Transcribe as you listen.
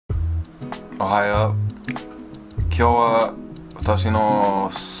おはよう。今日は私の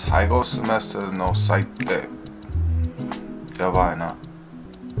最後セメスターの最低。やばいな。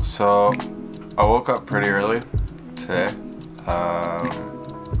So, I woke up pretty early today.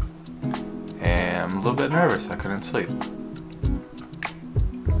 And I'm a little bit nervous. I couldn't sleep.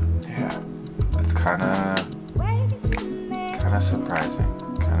 Yeah, it's kind of surprising,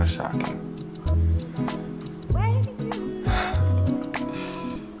 kind of shocking.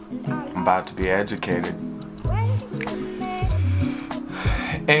 I'm about to be educated.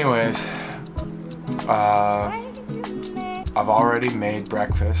 Anyways, I've already made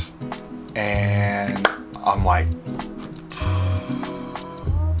breakfast and I'm like,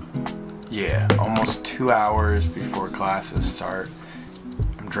 yeah, almost 2 hours before classes start.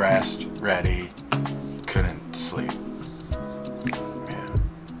 I'm dressed, ready, couldn't sleep. Yeah.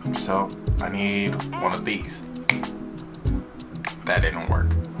 So I need one of these. That didn't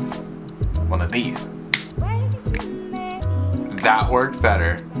work. One of these. That worked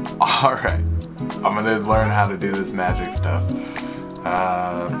better. Alright. I'm gonna learn how to do this magic stuff.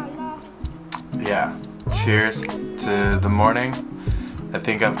 Yeah. Cheers to the morning. I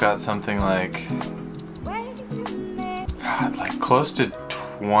think I've got something like close to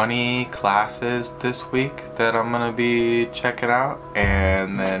 20 classes this week that I'm gonna be checking out,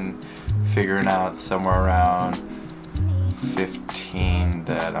 and then figuring out somewhere around 15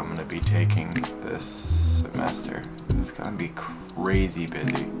 that I'm gonna be taking this semester. It's gonna be crazy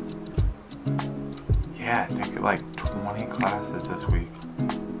busy. Yeah, I think like 20 classes this week.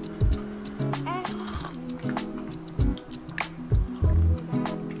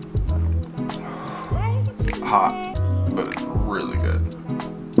 Hot, but it's really good.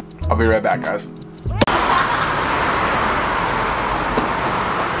 I'll be right back, guys.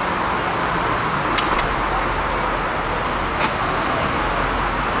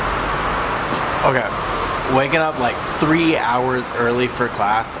 Okay, waking up like 3 hours early for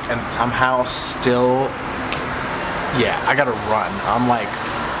class and somehow still, yeah, I gotta run. I'm like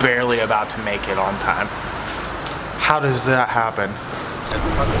barely about to make it on time. How does that happen?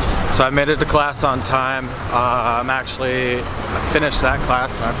 So I made it to class on time. I finished that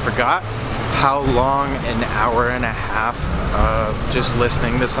class and I forgot how long an hour and a half of just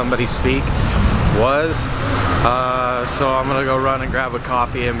listening to somebody speak was. So I'm gonna go run and grab a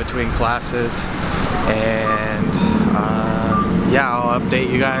coffee in between classes, and yeah, I'll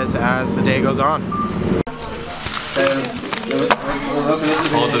update you guys as the day goes on.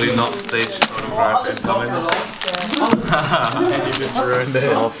 Totally not stage photograph incoming. And you just ruined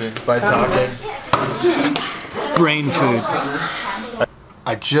it by talking. Brain food.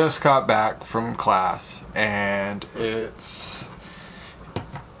 I just got back from class and it's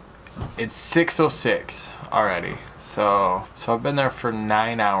 6:06 already. So I've been there for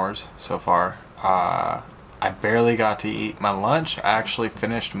 9 hours so far. I barely got to eat my lunch. I actually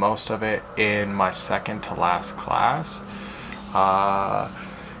finished most of it in my second to last class.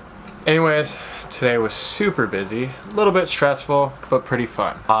 Anyways, today was super busy, a little bit stressful, but pretty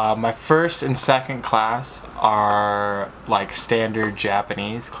fun. My first and second class are like standard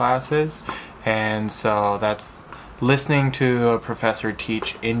Japanese classes, and so that's listening to a professor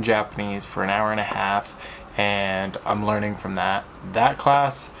teach in Japanese for an hour and a half, and I'm learning from that. That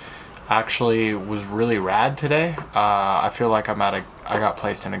class actually was really rad today. I feel like I got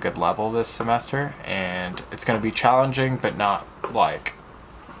placed in a good level this semester, and it's gonna be challenging, but not like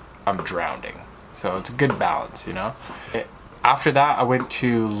I'm drowning. So it's a good balance, you know? After that, I went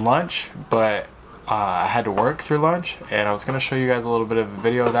to lunch, but I had to work through lunch, and I was gonna show you guys a little bit of a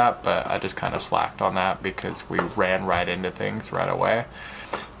video of that, but I just kind of slacked on that because we ran right into things right away.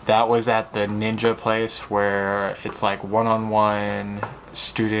 That was at the Ninja place, where it's like one-on-one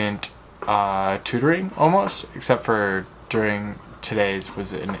student tutoring almost, except for during today's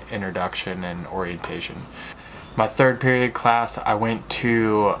was an introduction and orientation. My third period class, I went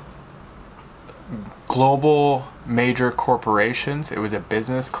to global major corporations. It was a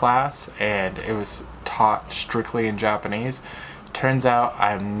business class and it was taught strictly in Japanese. Turns out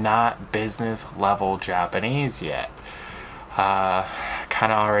I'm not business level Japanese yet.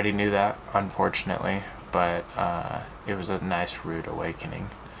 Kind of already knew that, unfortunately, but it was a nice rude awakening.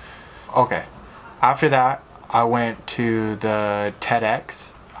 Okay, after that I went to the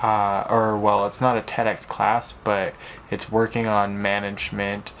TEDx, well, it's not a TEDx class, but it's working on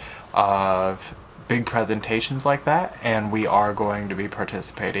management of big presentations like that, and we are going to be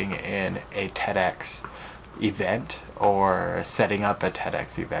participating in a TEDx event, or setting up a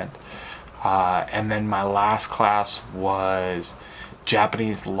TEDx event. And then my last class was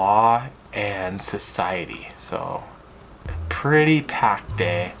Japanese law and society, so pretty packed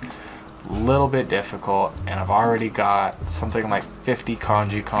day. little bit difficult, and I've already got something like 50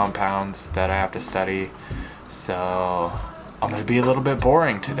 kanji compounds that I have to study, so I'm going to be a little bit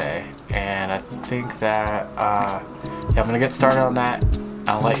boring today, and I think that yeah, I'm going to get started on that.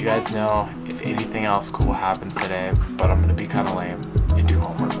 I'll let you guys know if anything else cool happens today, but I'm going to be kind of lame and do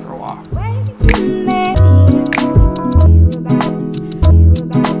homework for a while.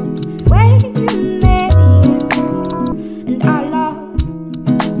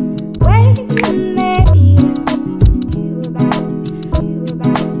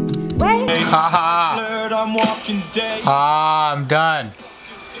 I'm done.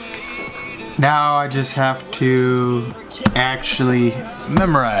 Now I just have to actually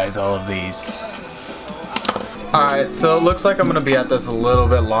memorize all of these. Alright, so it looks like I'm going to be at this a little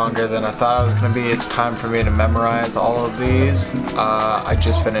bit longer than I thought I was going to be. It's time for me to memorize all of these. I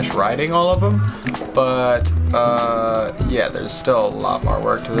just finished writing all of them, but yeah, there's still a lot more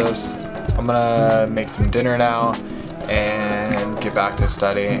work to this. I'm going to make some dinner now and get back to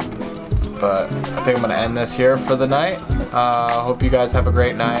studying. But I think I'm going to end this here for the night. Hope you guys have a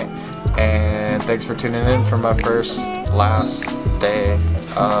great night, and thanks for tuning in for my first day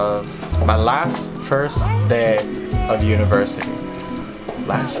of university.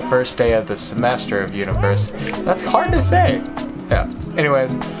 First day of the semester of university. That's hard to say. Yeah.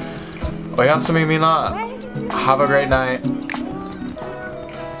 Anyways, oyasumi na. Have a great night.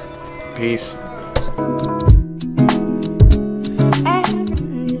 Peace.